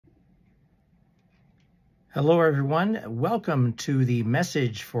Hello, everyone. Welcome to the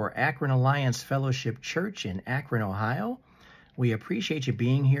message for Akron Alliance Fellowship Church in Akron, Ohio. We appreciate you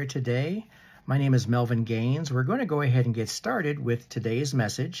being here today. My name is Melvin. We're going to go ahead and get started with today's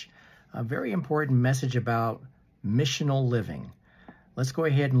message, a very important message about missional living. Let's go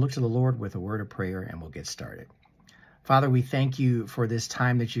ahead and look to the Lord with a word of prayer, and we'll get started. Father, we thank you for this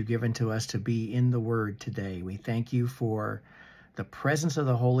time that you've given to us to be in the Word today. We thank you for the presence of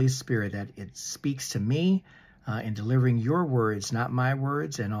the Holy Spirit, that it speaks to me in delivering your words, not my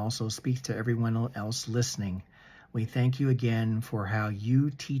words, and also speaks to everyone else listening. We thank you again for how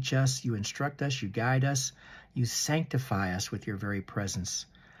you teach us, you instruct us, you guide us, you sanctify us with your very presence.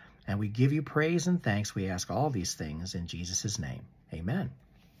 And we give you praise and thanks. We ask all these things in Jesus' name. Amen.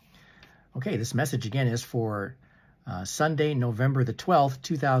 Okay, this message again is for Sunday, November the 12th,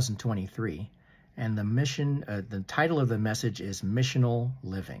 2023. And the title of the message is Missional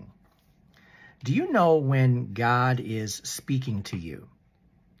Living. Do you know when God is speaking to you?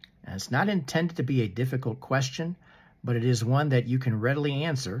 And it's not intended to be a difficult question, but it is one that you can readily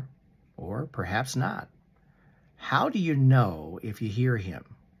answer, or perhaps not. How do you know if you hear him?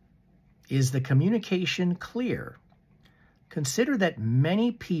 Is the communication clear? Consider that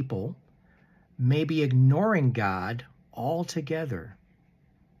many people may be ignoring God altogether.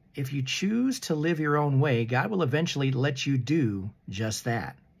 If you choose to live your own way, God will eventually let you do just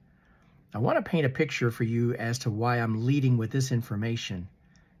that. I want to paint a picture for you as to why I'm leading with this information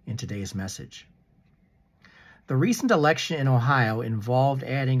in today's message. The recent election in Ohio involved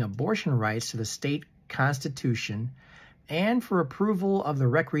adding abortion rights to the state constitution and for approval of the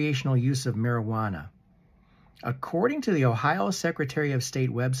recreational use of marijuana. According to the Ohio Secretary of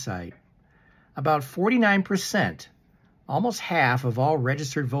State website, about 49%, almost half of all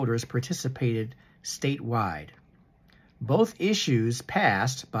registered voters, participated statewide. Both issues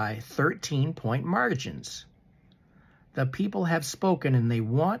passed by 13-point margins. The people have spoken and they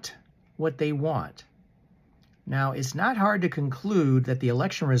want what they want. Now, it's not hard to conclude that the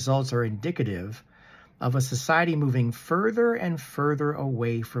election results are indicative of a society moving further and further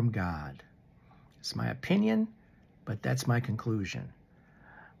away from God. It's my opinion, but that's my conclusion.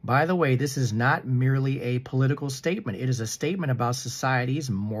 By the way, this is not merely a political statement. It is a statement about society's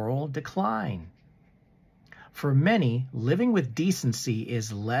moral decline. For many, living with decency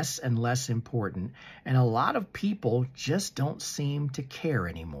is less and less important, and a lot of people just don't seem to care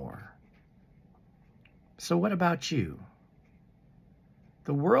anymore. So what about you?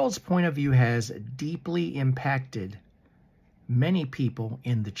 The world's point of view has deeply impacted many people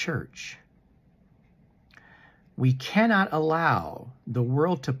in the church. We cannot allow the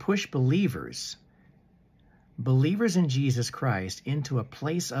world to push believers in Jesus Christ, into a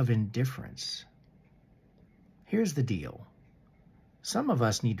place of indifference. Here's the deal. Some of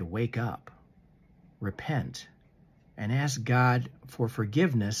us need to wake up, repent, and ask God for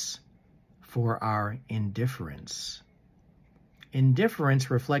forgiveness for our indifference. Indifference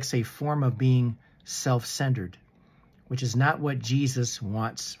reflects a form of being self-centered, which is not what Jesus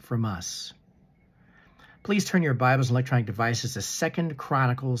wants from us. Please turn your Bibles and electronic devices to 2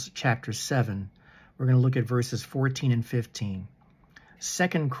 Chronicles chapter 7. We're going to look at verses 14 and 15.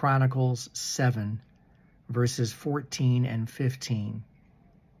 2 Chronicles 7, verses 14 and 15.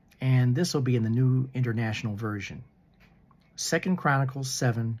 And this will be in the New International Version. 2 Chronicles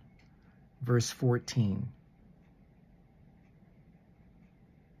 7, verse 14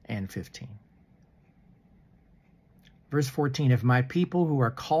 and 15. Verse 14, if my people who are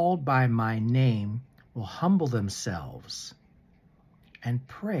called by my name will humble themselves and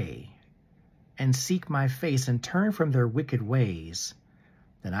pray and seek my face and turn from their wicked ways,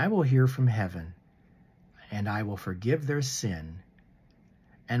 then I will hear from heaven and I will forgive their sin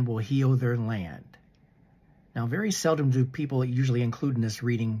and will heal their land. Now, very seldom do people usually include in this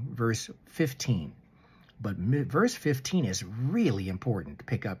reading verse 15, but verse 15 is really important to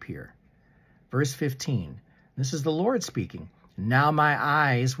pick up here. Verse 15, this is the Lord speaking. Now my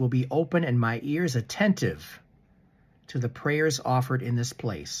eyes will be open and my ears attentive to the prayers offered in this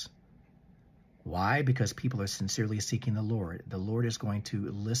place. Why? Because people are sincerely seeking the Lord. The Lord is going to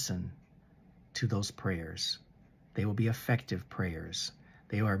listen to those prayers. They will be effective prayers.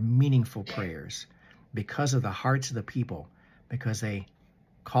 They are meaningful prayers because of the hearts of the people, because they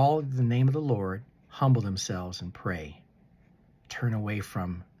call the name of the Lord, humble themselves and pray. Turn away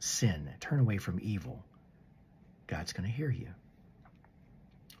from sin. Turn away from evil. God's going to hear you.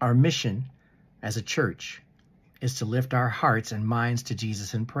 Our mission as a church is to lift our hearts and minds to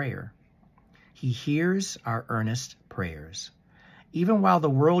Jesus in prayer. He hears our earnest prayers. Even while the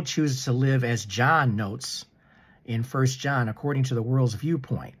world chooses to live, as John notes in 1 John, according to the world's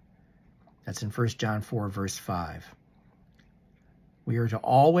viewpoint, That's in 1 John 4, verse 5. We are to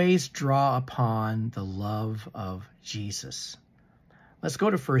always draw upon the love of Jesus. Let's go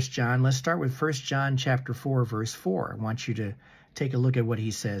to 1 John. Let's start with 1 John chapter 4, verse 4. I want you to take a look at what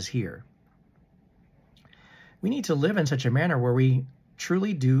he says here. We need to live in such a manner where we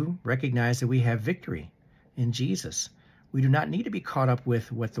truly do recognize that we have victory in Jesus. We do not need to be caught up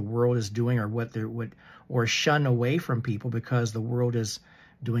with what the world is doing or shun away from people because the world is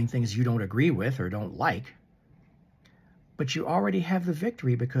doing things you don't agree with or don't like. But you already have the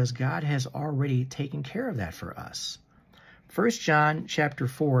victory because God has already taken care of that for us. 1 John chapter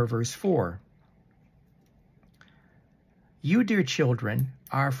 4, verse 4. You, dear children,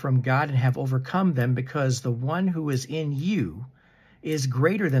 are from God and have overcome them because the one who is in you is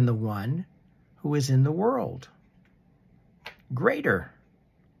greater than the one who is in the world. Greater.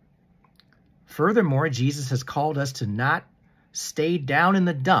 Furthermore, Jesus has called us to not stay down in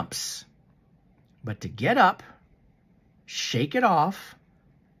the dumps, but to get up, shake it off,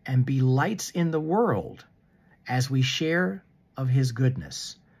 and be lights in the world as we share of his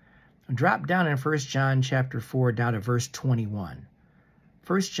goodness. Drop down in 1 John chapter 4 down to verse 21.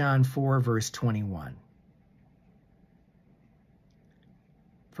 1 John 4, verse 21.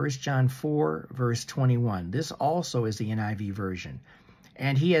 1 John 4, verse 21. This also is the NIV version.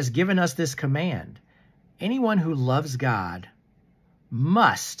 And he has given us this command. Anyone who loves God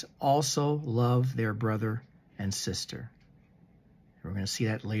must also love their brother and sister. We're going to see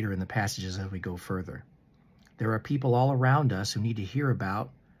that later in the passages as we go further. There are people all around us who need to hear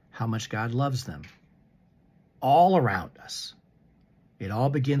about how much God loves them. All around us. It all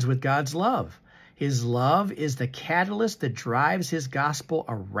begins with God's love. His love is the catalyst that drives his gospel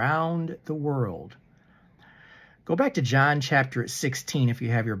around the world. Go back to John chapter 16 if you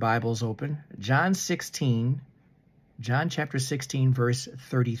have your Bibles open. John chapter 16, verse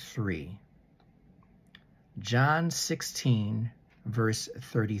 33. John 16, verse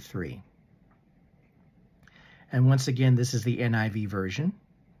 33. And once again, this is the NIV version.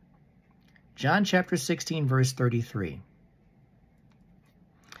 John chapter 16, verse 33.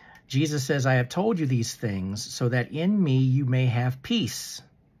 Jesus says, I have told you these things so that in me you may have peace.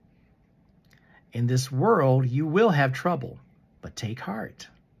 In this world you will have trouble, but take heart.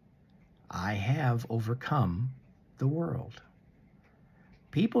 I have overcome the world.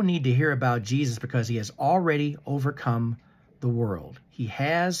 People need to hear about Jesus because he has already overcome the world. He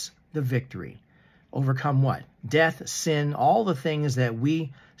has the victory. Overcome what? Death, sin, all the things that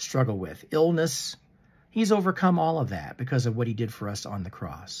we struggle with. Illness. He's overcome all of that because of what he did for us on the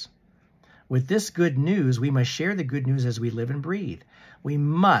cross. With this good news, we must share the good news as we live and breathe. We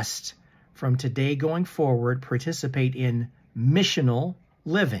must, from today going forward, participate in missional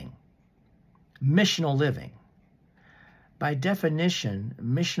living. Missional living. By definition,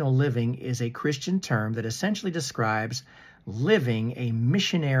 missional living is a Christian term that essentially describes living a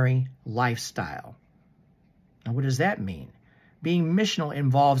missionary lifestyle. Now, what does that mean? Being missional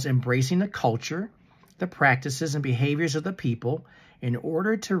involves embracing the culture, the practices and behaviors of the people in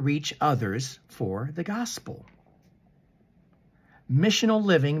order to reach others for the gospel. Missional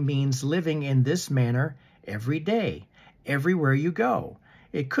living means living in this manner every day, everywhere you go.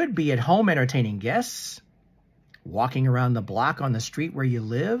 It could be at home entertaining guests, walking around the block on the street where you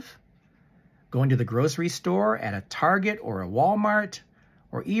live, going to the grocery store, at a Target or a Walmart,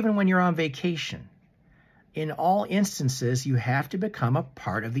 or even when you're on vacation. In all instances, you have to become a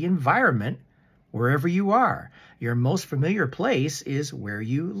part of the environment wherever you are. Your most familiar place is where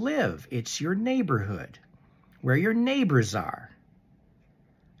you live. It's your neighborhood, where your neighbors are.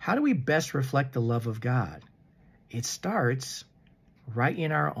 How do we best reflect the love of God? It starts right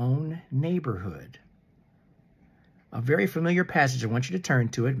in our own neighborhood. A very familiar passage, I want you to turn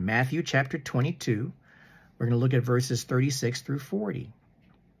to it, Matthew chapter 22. We're going to look at verses 36 through 40.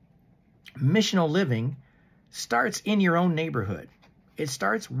 Missional living starts in your own neighborhood. It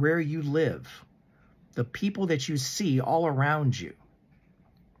starts where you live, the people that you see all around you.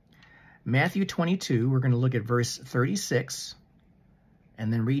 Matthew 22, we're going to look at verse 36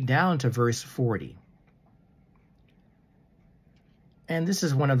 and then read down to verse 40. And this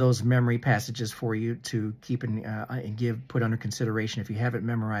is one of those memory passages for you to keep and put under consideration if you haven't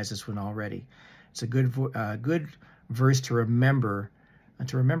memorized this one already. It's a good verse to remember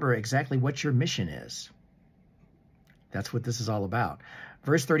exactly what your mission is. That's what this is all about.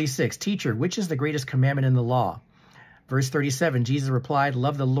 Verse 36, Teacher, which is the greatest commandment in the law? Verse 37, Jesus replied,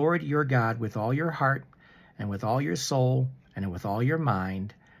 Love the Lord your God with all your heart and with all your soul and with all your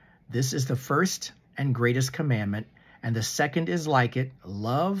mind. This is the first and greatest commandment, and the second is like it,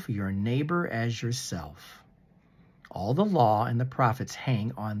 love your neighbor as yourself. All the law and the prophets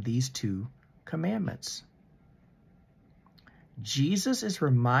hang on these two commandments. Jesus is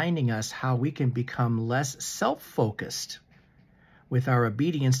reminding us how we can become less self-focused with our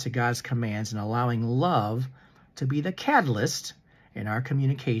obedience to God's commands and allowing love to be the catalyst in our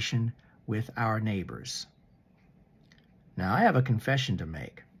communication with our neighbors. Now, I have a confession to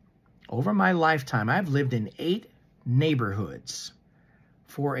make. Over my lifetime, I've lived in 8 neighborhoods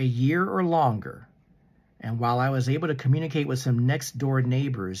for a year or longer. And while I was able to communicate with some next-door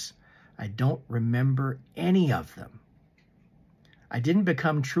neighbors, I don't remember any of them. I didn't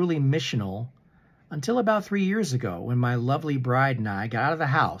become truly missional until about 3 years ago when my lovely bride and I got out of the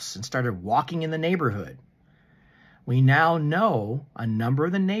house and started walking in the neighborhood. We now know a number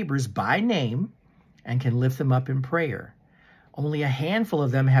of the neighbors by name and can lift them up in prayer. Only a handful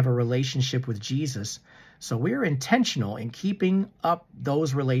of them have a relationship with Jesus, so we're intentional in keeping up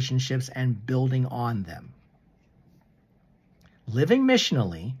those relationships and building on them. Living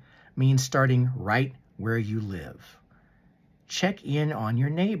missionally means starting right where you live. Check in on your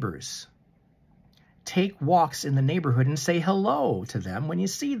neighbors. Take walks in the neighborhood and say hello to them when you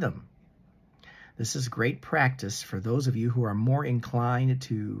see them. This is great practice for those of you who are more inclined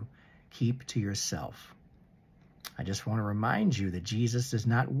to keep to yourself. I just want to remind you that Jesus does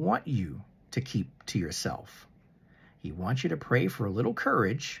not want you to keep to yourself. He wants you to pray for a little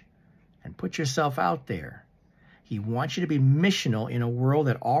courage and put yourself out there. He wants you to be missional in a world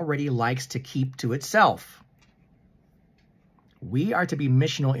that already likes to keep to itself. We are to be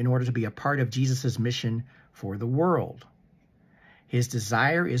missional in order to be a part of Jesus' mission for the world. His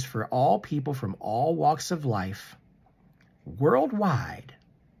desire is for all people from all walks of life, worldwide,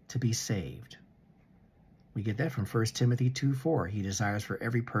 to be saved. We get that from 1 Timothy 2:4. He desires for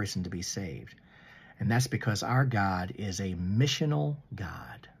every person to be saved. And that's because our God is a missional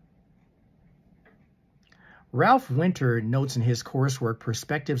God. Ralph Winter notes in his coursework,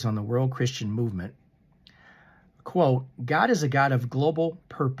 Perspectives on the World Christian Movement, quote, God is a God of global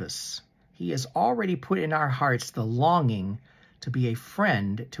purpose. He has already put in our hearts the longing to be a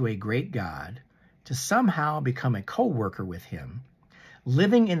friend to a great God, to somehow become a co-worker with him,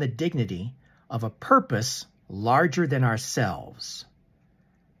 living in the dignity of a purpose larger than ourselves.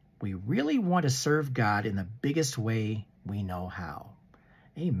 We really want to serve God in the biggest way we know how.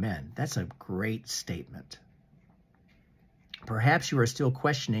 Amen. That's a great statement. Perhaps you are still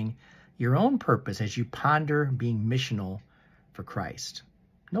questioning your own purpose as you ponder being missional for Christ.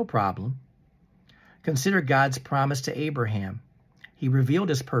 No problem. Consider God's promise to Abraham. He revealed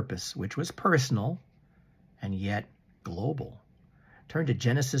his purpose, which was personal and yet global. Turn to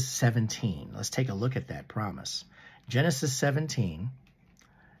Genesis 17. Let's take a look at that promise. Genesis 17,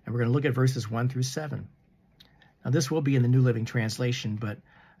 and we're going to look at verses 1 through 7. Now, this will be in the New Living Translation, but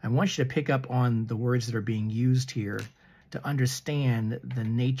I want you to pick up on the words that are being used here to understand the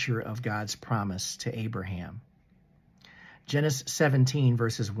nature of God's promise to Abraham. Genesis 17,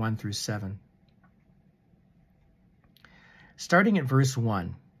 verses 1 through 7. Starting at verse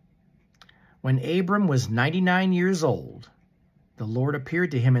 1. When Abram was 99 years old, the Lord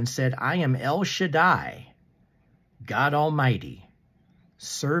appeared to him and said, I am El Shaddai, God Almighty.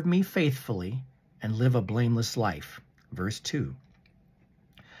 Serve me faithfully and live a blameless life. Verse 2.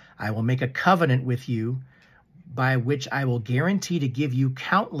 I will make a covenant with you by which I will guarantee to give you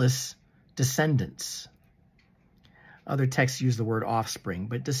countless descendants. Other texts use the word offspring,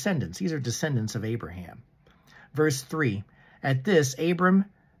 but descendants. These are descendants of Abraham. Verse 3. At this, Abram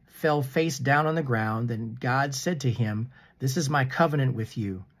fell face down on the ground, and God said to him, This is my covenant with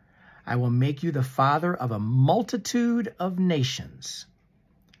you. I will make you the father of a multitude of nations.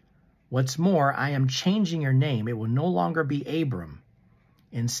 What's more, I am changing your name. It will no longer be Abram.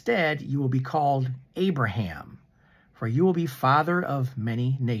 Instead, you will be called Abraham, for you will be father of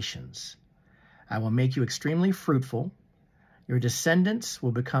many nations. I will make you extremely fruitful. Your descendants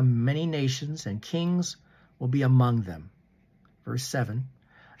will become many nations, and kings will be among them. Verse 7,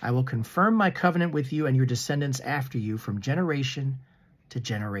 I will confirm my covenant with you and your descendants after you from generation to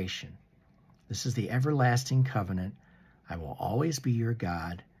generation. This is the everlasting covenant. I will always be your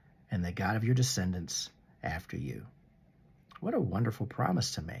God and the God of your descendants after you. What a wonderful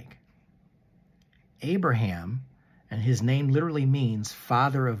promise to make. Abraham, and his name literally means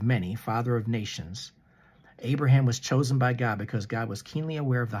father of many, father of nations. Abraham was chosen by God because God was keenly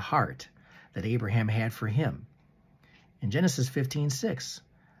aware of the heart that Abraham had for him. In Genesis 15:6,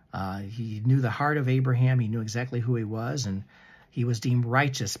 he knew the heart of Abraham. He knew exactly who he was, and he was deemed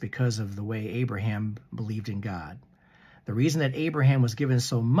righteous because of the way Abraham believed in God. The reason that Abraham was given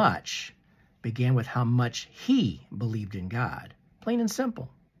so much began with how much he believed in God. Plain and simple.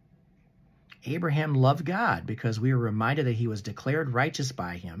 Abraham loved God because we were reminded that he was declared righteous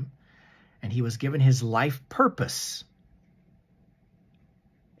by him, and he was given his life purpose.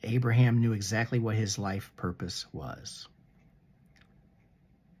 Abraham knew exactly what his life purpose was.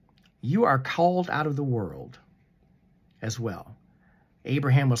 You are called out of the world as well.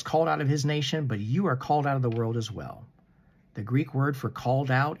 Abraham was called out of his nation, but you are called out of the world as well. The Greek word for called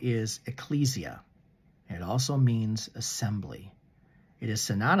out is ecclesia. It also means assembly. It is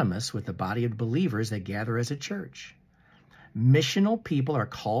synonymous with the body of believers that gather as a church. Missional people are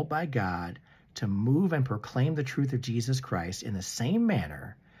called by God to move and proclaim the truth of Jesus Christ in the same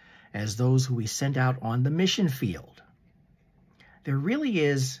manner as those who we send out on the mission field. There really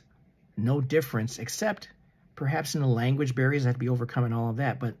is no difference, except perhaps in the language barriers that have to be overcome and all of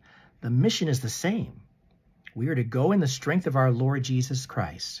that, but the mission is the same. We are to go in the strength of our Lord Jesus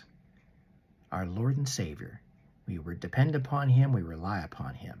Christ, our Lord and Savior. We depend upon him, we rely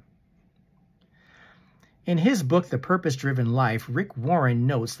upon him. In his book, The Purpose-Driven Life, Rick Warren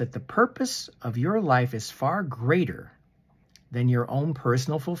notes that the purpose of your life is far greater than your own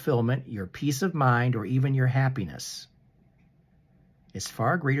personal fulfillment, your peace of mind, or even your happiness. It's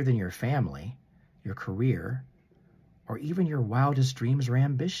far greater than your family, your career, or even your wildest dreams or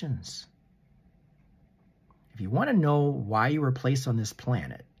ambitions. If you want to know why you were placed on this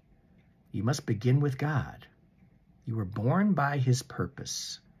planet, you must begin with God. You were born by his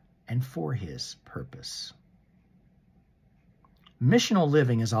purpose and for his purpose. Missional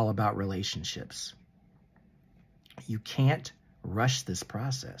living is all about relationships. You can't rush this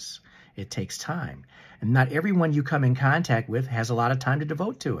process. It takes time. And not everyone you come in contact with has a lot of time to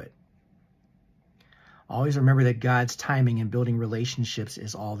devote to it. Always remember that God's timing in building relationships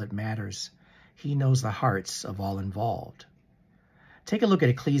is all that matters. He knows the hearts of all involved. Take a look at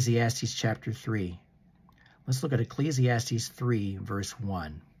Ecclesiastes chapter 3. Let's look at Ecclesiastes 3, verse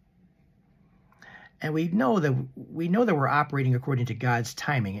 1. And we know that we're operating according to God's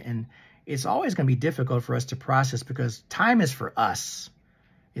timing, and it's always going to be difficult for us to process because time is for us.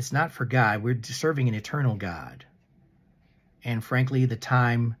 It's not for God. We're serving an eternal God. And frankly, the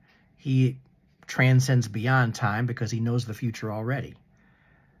time, he transcends beyond time because he knows the future already.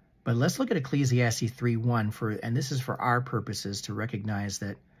 But let's look at Ecclesiastes 3:1 and this is for our purposes to recognize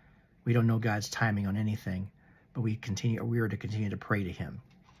that we don't know God's timing on anything, but we are to continue to pray to him.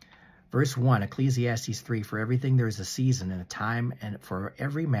 Verse 1, Ecclesiastes 3, for everything there is a season and a time, and for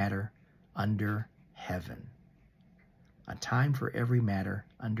every matter under heaven. A time for every matter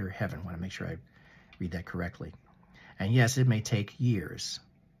under heaven. I want to make sure I read that correctly. And yes, it may take years.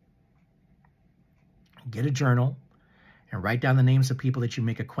 Get a journal and write down the names of people that you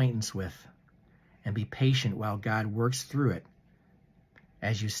make acquaintance with, and be patient while God works through it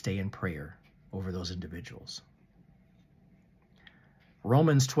as you stay in prayer over those individuals.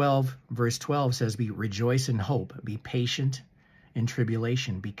 Romans 12, verse 12 says, rejoice in hope, be patient in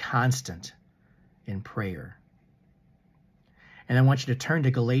tribulation, be constant in prayer. And I want you to turn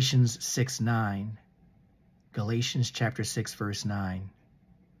to Galatians 6:9. Galatians chapter 6, verse 9.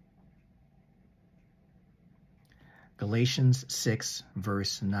 Galatians 6,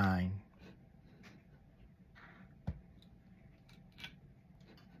 verse 9.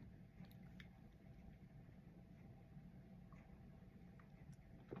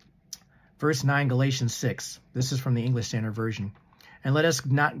 Verse 9, Galatians 6. This is from the English Standard Version. And let us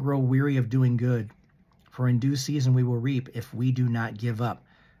not grow weary of doing good, for in due season we will reap if we do not give up.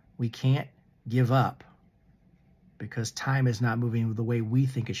 We can't give up because time is not moving the way we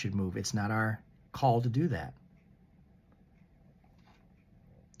think it should move. It's not our call to do that.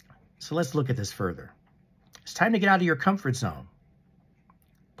 So let's look at this further. It's time to get out of your comfort zone.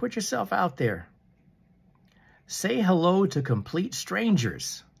 Put yourself out there. Say hello to complete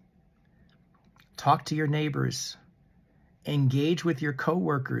strangers. Talk to your neighbors. Engage with your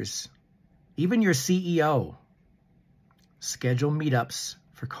coworkers, even your CEO. Schedule meetups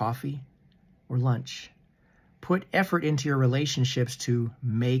for coffee or lunch. Put effort into your relationships to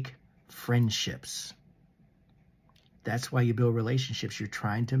make friendships. That's why you build relationships. You're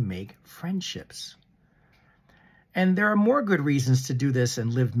trying to make friendships. And there are more good reasons to do this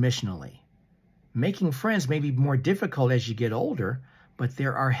and live missionally. Making friends may be more difficult as you get older, but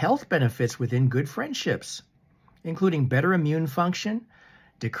there are health benefits within good friendships, including better immune function,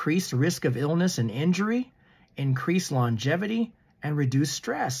 decreased risk of illness and injury, increased longevity, and reduced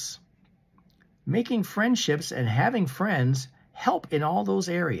stress. Making friendships and having friends help in all those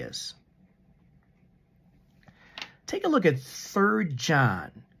areas. Take a look at 3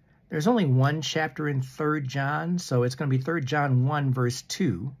 John. There's only one chapter in 3 John, so it's going to be 3 John 1, verse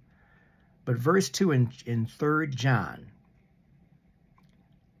 2. But verse 2 in 3 John,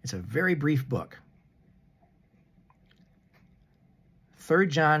 it's a very brief book. 3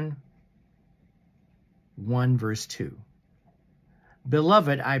 John 1, verse 2.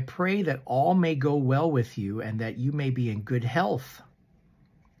 Beloved, I pray that all may go well with you and that you may be in good health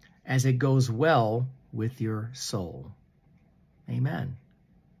as it goes well with your soul. Amen.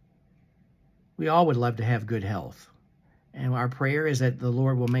 We all would love to have good health. And our prayer is that the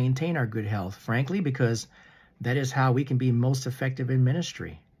Lord will maintain our good health, frankly, because that is how we can be most effective in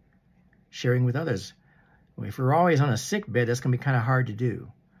ministry, sharing with others. If we're always on a sick bed, that's going to be kind of hard to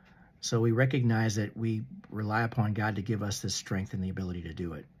do. So we recognize that we rely upon God to give us the strength and the ability to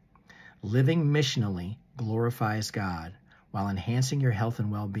do it. Living missionally glorifies God while enhancing your health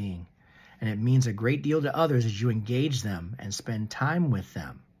and well-being. And it means a great deal to others as you engage them and spend time with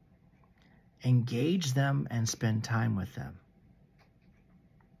them. Engage them and spend time with them.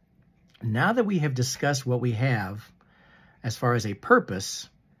 Now that we have discussed what we have as far as a purpose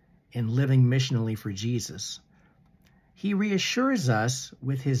in living missionally for Jesus, he reassures us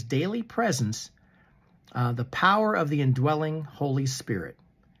with his daily presence, the power of the indwelling Holy Spirit.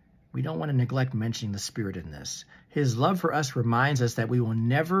 We don't want to neglect mentioning the Spirit in this. His love for us reminds us that we will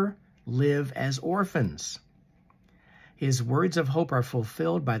never live as orphans. His words of hope are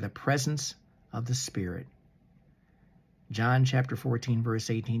fulfilled by the presence of the Spirit. John chapter 14, verse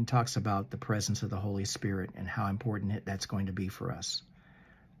 18 talks about the presence of the Holy Spirit and how important that's going to be for us.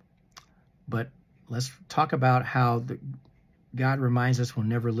 But let's talk about how God reminds us we'll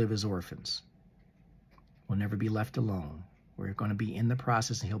never live as orphans. We'll never be left alone. We're going to be in the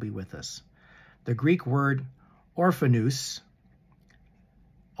process and he'll be with us. The Greek word orphanus,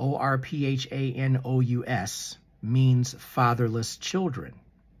 O-R-P-H-A-N-O-U-S, means fatherless children.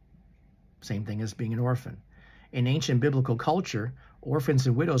 Same thing as being an orphan. In ancient biblical culture, orphans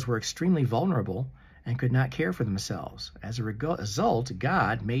and widows were extremely vulnerable and could not care for themselves. As a result,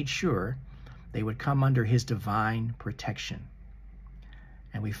 God made sure they would come under his divine protection.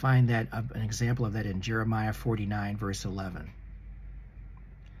 And we find that an example of that in Jeremiah 49, verse 11.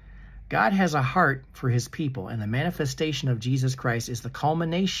 God has a heart for his people, and the manifestation of Jesus Christ is the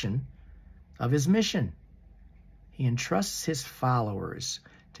culmination of his mission. He entrusts his followers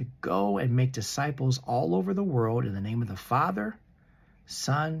to go and make disciples all over the world in the name of the Father,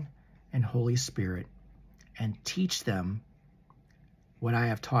 Son, and Holy Spirit, and teach them what I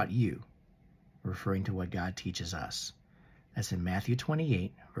have taught you, referring to what God teaches us. That's in Matthew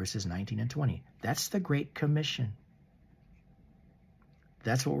 28, verses 19 and 20. That's the Great Commission.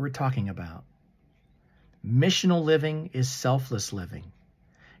 That's what we're talking about. Missional living is selfless living.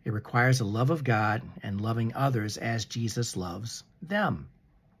 It requires the love of God and loving others as Jesus loves them.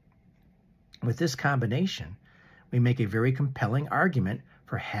 With this combination, we make a very compelling argument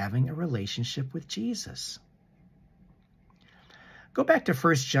for having a relationship with Jesus. Go back to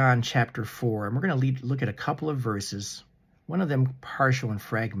 1 John chapter 4, and we're going to look at a couple of verses, one of them partial and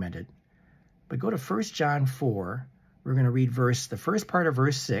fragmented. But go to 1 John 4. We're going to read the first part of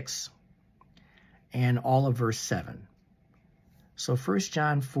verse 6 and all of verse 7. So 1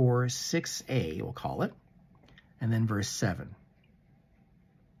 John 4, 6a, we'll call it, and then verse 7.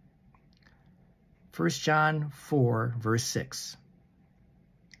 1 John 4, verse 6.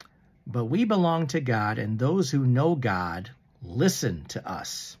 But we belong to God, and those who know God listen to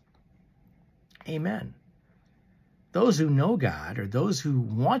us. Amen. Those who know God, or those who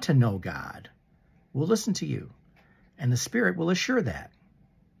want to know God, will listen to you, and the Spirit will assure that.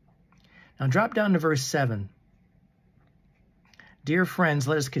 Now drop down to verse 7. Dear friends,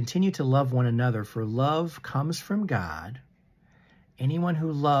 let us continue to love one another, for love comes from God. Anyone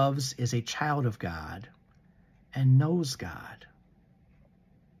who loves is a child of God and knows God.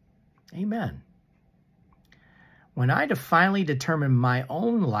 Amen. When I finally determined my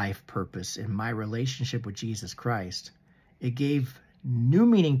own life purpose in my relationship with Jesus Christ, it gave new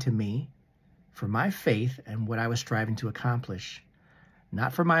meaning to me for my faith and what I was striving to accomplish,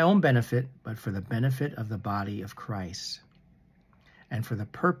 not for my own benefit, but for the benefit of the body of Christ, and for the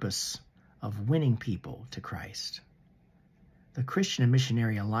purpose of winning people to Christ. The Christian and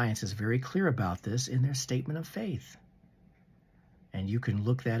Missionary Alliance is very clear about this in their statement of faith. And you can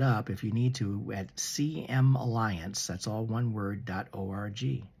look that up if you need to at cmalliance, that's all one word,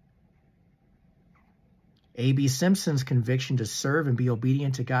 .org. A.B. Simpson's conviction to serve and be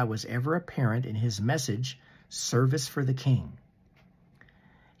obedient to God was ever apparent in his message, Service for the King.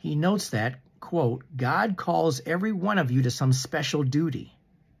 He notes that, quote, God calls every one of you to some special duty.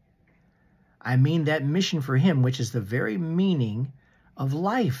 I mean that mission for him, which is the very meaning of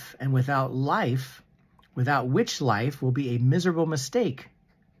life, and without which life will be a miserable mistake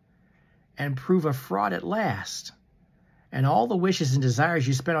and prove a fraud at last. And all the wishes and desires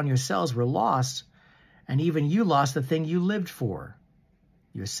you spent on yourselves were lost, and even you lost the thing you lived for,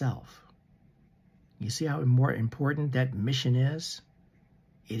 yourself. You see how more important that mission is?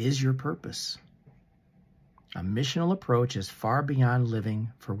 It is your purpose. A missional approach is far beyond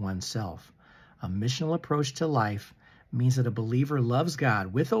living for oneself. A missional approach to life means that a believer loves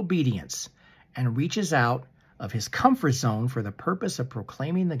God with obedience and reaches out of his comfort zone for the purpose of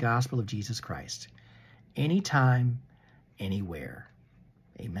proclaiming the gospel of Jesus Christ. Anytime, anywhere.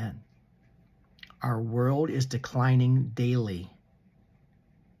 Amen. Our world is declining daily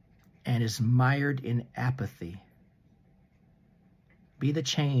and is mired in apathy. Be the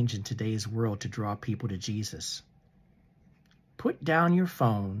change in today's world to draw people to Jesus. Put down your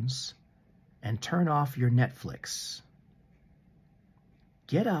phones and turn off your Netflix.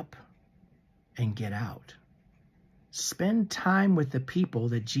 Get up and get out. Spend time with the people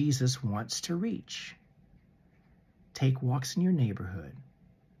that Jesus wants to reach. Take walks in your neighborhood.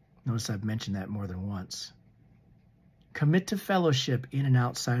 Notice I've mentioned that more than once. Commit to fellowship in and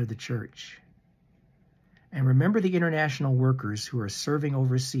outside of the church. And remember the international workers who are serving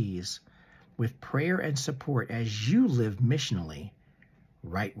overseas with prayer and support as you live missionally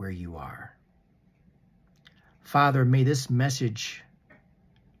right where you are. Father, may this message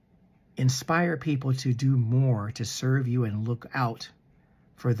inspire people to do more to serve you and look out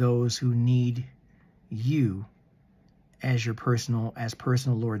for those who need you as your personal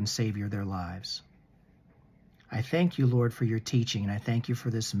Lord and Savior of their lives. I thank you, Lord, for your teaching, and I thank you for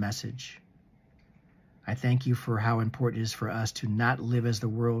this message. I thank you for how important it is for us to not live as the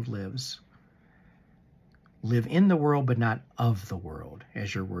world lives. Live in the world, but not of the world,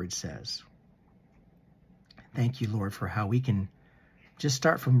 as your word says. Thank you, Lord, for how we can just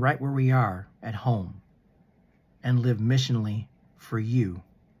start from right where we are at home and live missionally for you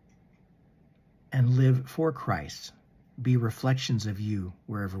and live for Christ, be reflections of you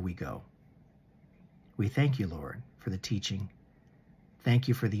wherever we go. We thank you, Lord, for the teaching. Thank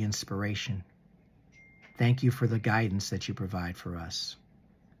you for the inspiration. Thank you for the guidance that you provide for us.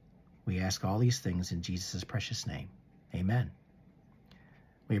 We ask all these things in Jesus' precious name. Amen.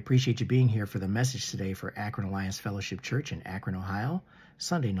 We appreciate you being here for the message today for Akron Alliance Fellowship Church in Akron, Ohio,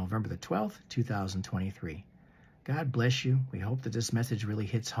 Sunday, November the 12th, 2023. God bless you. We hope that this message really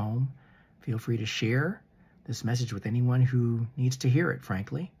hits home. Feel free to share this message with anyone who needs to hear it,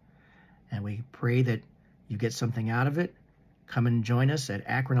 frankly. And we pray that you get something out of it. Come and join us at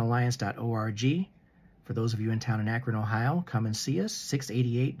akronalliance.org. For those of you in town in Akron, Ohio, come and see us,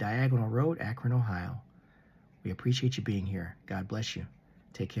 688 Diagonal Road, Akron, Ohio. We appreciate you being here. God bless you.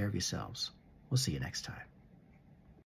 Take care of yourselves. We'll see you next time.